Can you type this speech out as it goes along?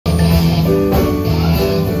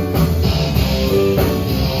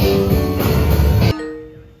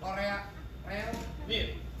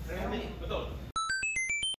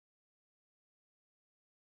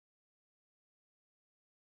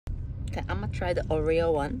try the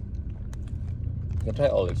Oreo one? You can try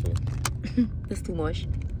all actually. That's too much.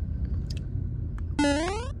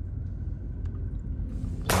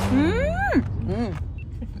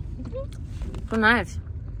 So nice.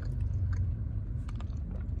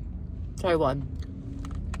 Try one.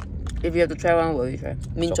 If you have to try one, what will you try?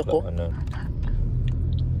 Mint choco.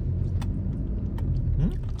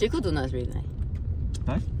 Chico donut is really nice.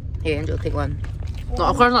 Nice. Hey Angel, take one. No,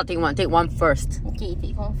 of course not take one. Take one first. Okay,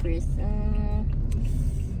 take one first.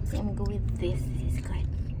 So I'm gonna go with this. This is good.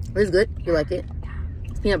 This is good? You like it?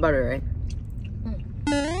 It's peanut butter, right?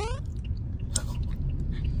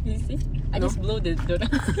 You see? I just blow the donut.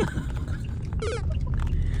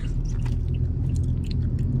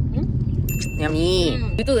 Yummy.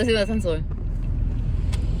 You do the same as Hansol.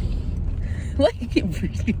 Why you keep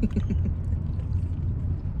breathing?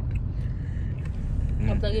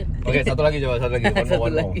 Satu lagi. Oke, satu lagi coba, satu lagi.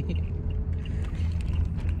 One more.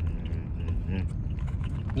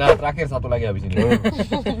 Nah, terakhir satu lagi habis ini.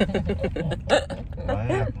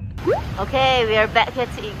 Okay, we are back here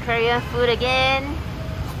to eat Korean food again.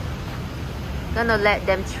 Gonna let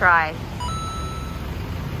them try.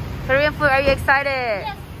 Korean food, are you excited?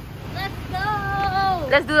 Yes. Let's go.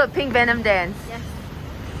 Let's do the pink venom dance. Yes.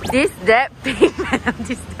 This, that, pink venom,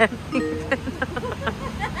 this, that, pink venom.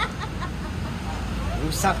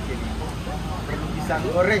 Rusak ini. Pisang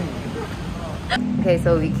goreng. Okay,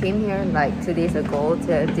 so we came here like 2 days ago to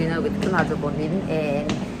have dinner with Kun Bonin and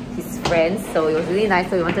his friends. So it was really nice.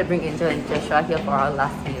 So we wanted to bring Angel and Joshua here for our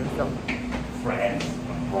last meal. So Friends.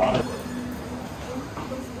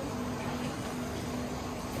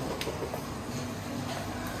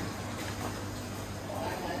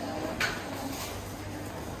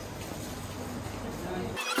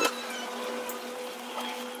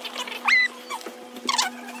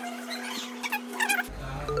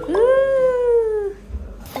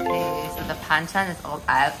 Banchan is all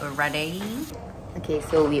out already. Okay,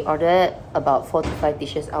 so we ordered about 4 to 5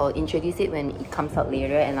 dishes. I'll introduce it when it comes out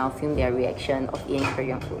later and I'll film their reaction of eating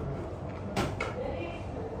Korean food.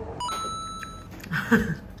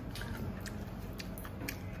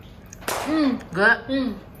 Good?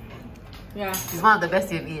 Yeah. It's one of the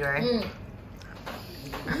best you've eaten, right?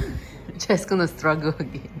 Just gonna struggle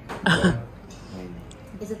again.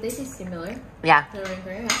 Is the taste similar Yeah, to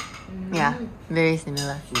Korea? yeah, very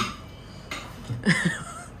similar.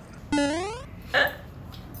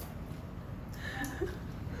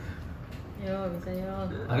 Yo, bisa yo.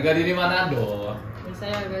 Harga diri Manado. Bisa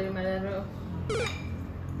yo, harga di Manado.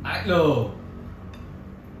 Ayo.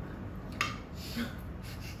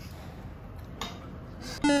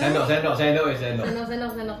 Sendok. Sendok.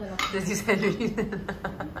 This is Henry.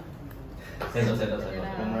 Sendok.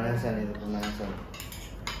 Pemanasan itu pemanasan.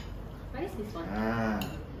 What is this one? Ah.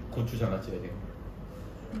 고추장 같이 해야 돼.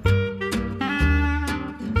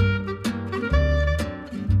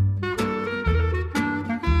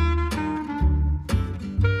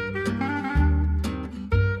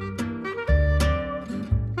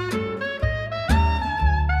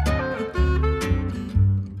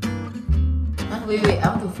 Wait, I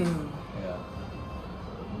want to film.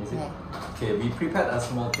 Yeah. Is it? Yeah. Okay, we prepared a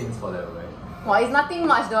small things for them, right? Wow, it's nothing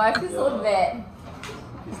much though. I feel so bad.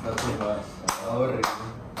 It's not too much. Oh, really?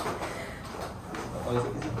 Oh, is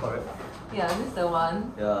it correct? Yeah, this is the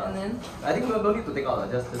one. Yeah. And then, I think we don't need to take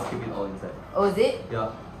out. Just keep it all inside. oh, is it?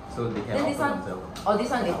 Yeah. So they can Then open this one? themselves. Oh, this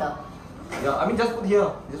one later. Yeah, I mean just put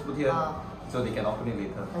here. Just put here. Oh. So they can open it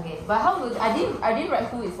later. Okay, but how would I didn't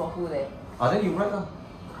write who is for who there. Ah, then you write lah.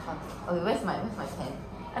 Okay, where's my pen?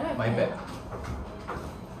 I don't have My pen. bad.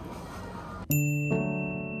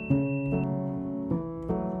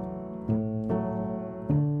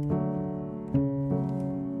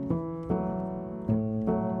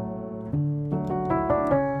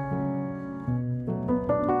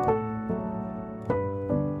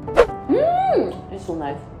 It's so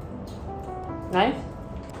nice. Nice?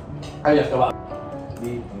 Ayo coba.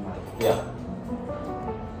 Ya.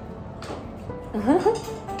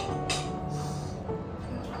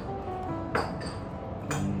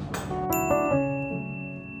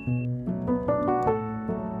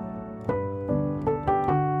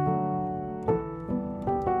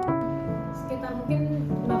 Sekitar mungkin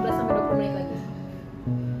 15 sampai 20 menit lagi.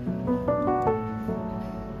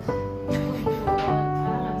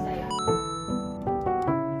 Sekarang nggak bisa ya.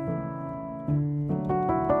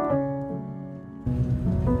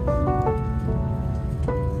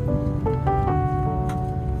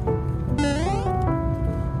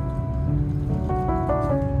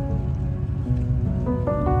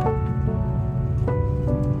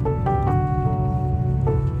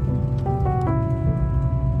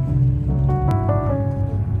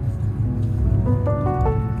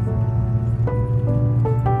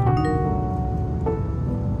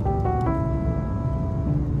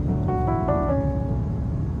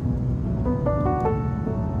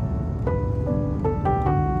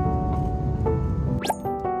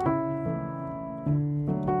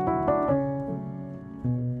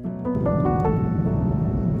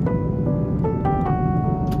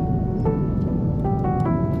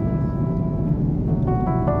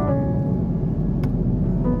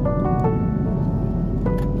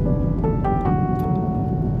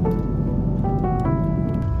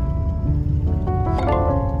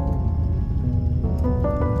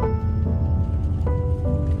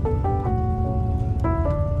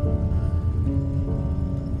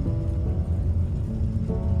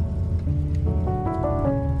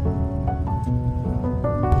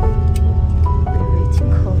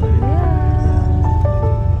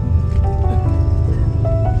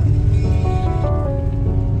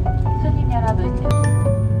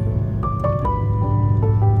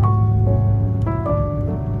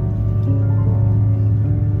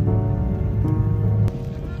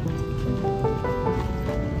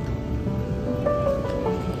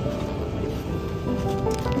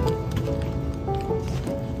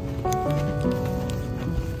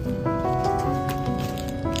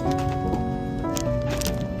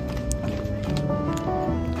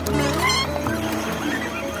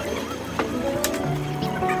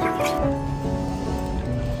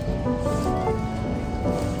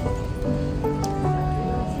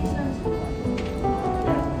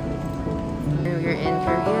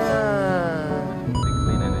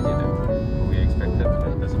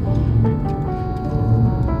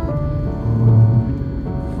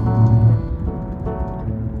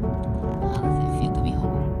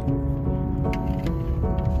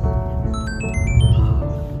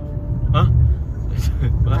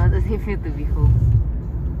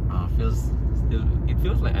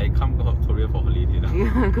 feels like I come to Korea for holiday now.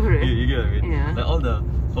 Yeah, correct. You get what I mean? Yeah. Like all the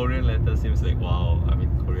Korean letters seems like, wow, I'm in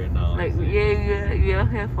Korea now. Like, It's we are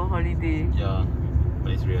here for holiday. yeah,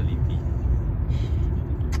 but it's reality.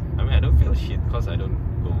 I mean, I don't feel shit because I don't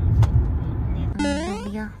go for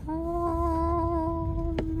We are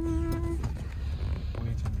home.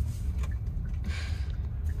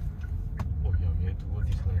 Oh yeah, we have to go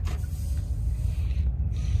this way.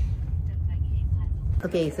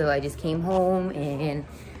 Okay, so I just came home and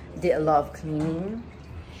did a lot of cleaning.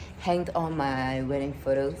 Hanged all my wedding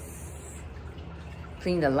photos.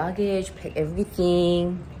 Cleaned the luggage, packed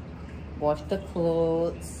everything. Washed the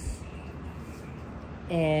clothes.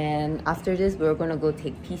 And after this, we're gonna go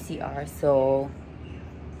take PCR. So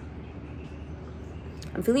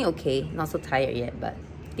I'm feeling okay. Not so tired yet, but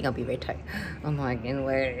I think I'll be very tired. Oh no, I can't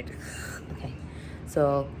wait. Okay,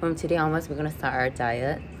 so from today onwards, we're gonna start our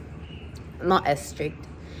diet. Not as strict,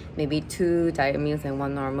 maybe 2 diet meals and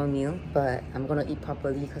 1 normal meal, but I'm gonna eat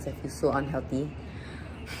properly because I feel so unhealthy.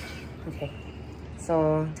 Okay,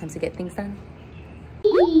 so time to get things done.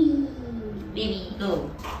 Baby, go.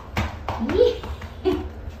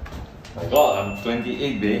 My god, I'm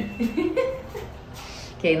 28, babe.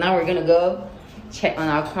 Okay, now we're gonna go check on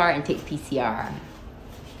our car and take PCR.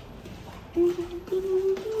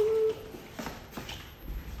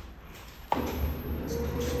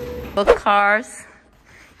 Both cars.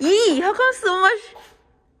 Eee, how come so much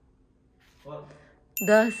What?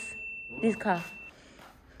 dust? This car.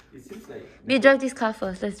 It seems like. We drive this car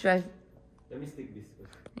first. Let's drive. Let me stick this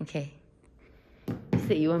first. Okay. You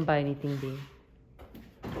said you won't buy anything, babe.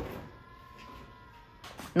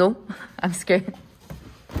 No, I'm scared.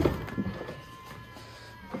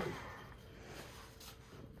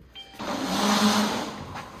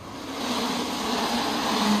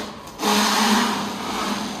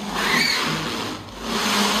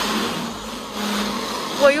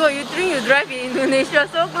 What you think you drive in Indonesia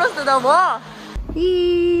so close to the wall?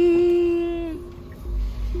 Eee.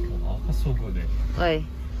 Oh, that's so good, eh? Why?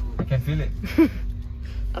 I can feel it.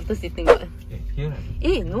 After sitting what? Okay, here.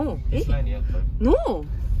 Eh, no. This Eh, line, yeah, correct. no.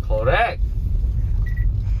 Correct.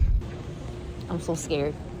 I'm so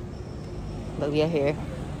scared. But we are here.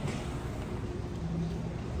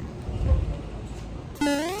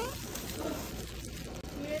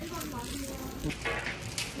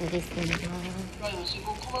 알겠습니다.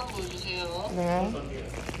 오시고 코만 보여주세요. 네.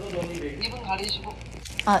 입은 가리시고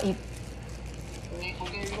아, 입. 네,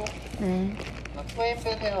 고개 위로. 네. 코에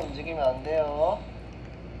빼세요. 움직이면 안 돼요.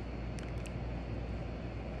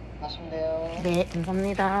 하시면 돼요. 네,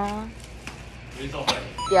 감사합니다.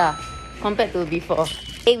 Yeah, compared to before.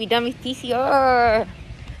 Hey, we done with PCR.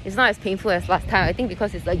 It's not as painful as last time. I think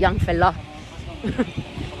because it's a young fella.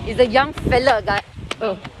 It's a young fella, guy.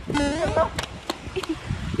 Oh.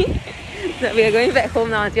 So we are going back home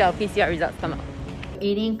now until our PCR results come out.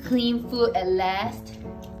 Eating clean food at last.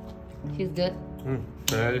 Feels good.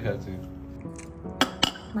 Very healthy.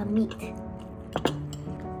 My meat.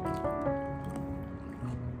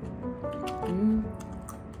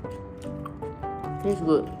 Tastes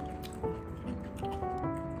good.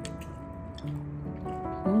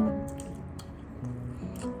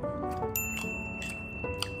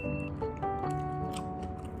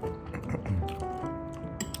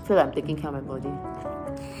 I feel like I'm taking care of my body.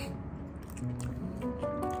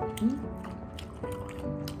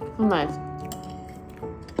 So nice.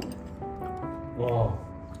 Wow.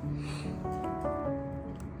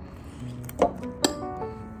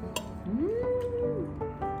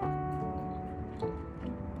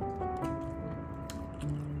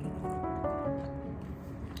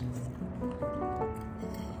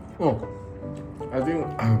 Oh, I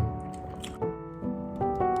think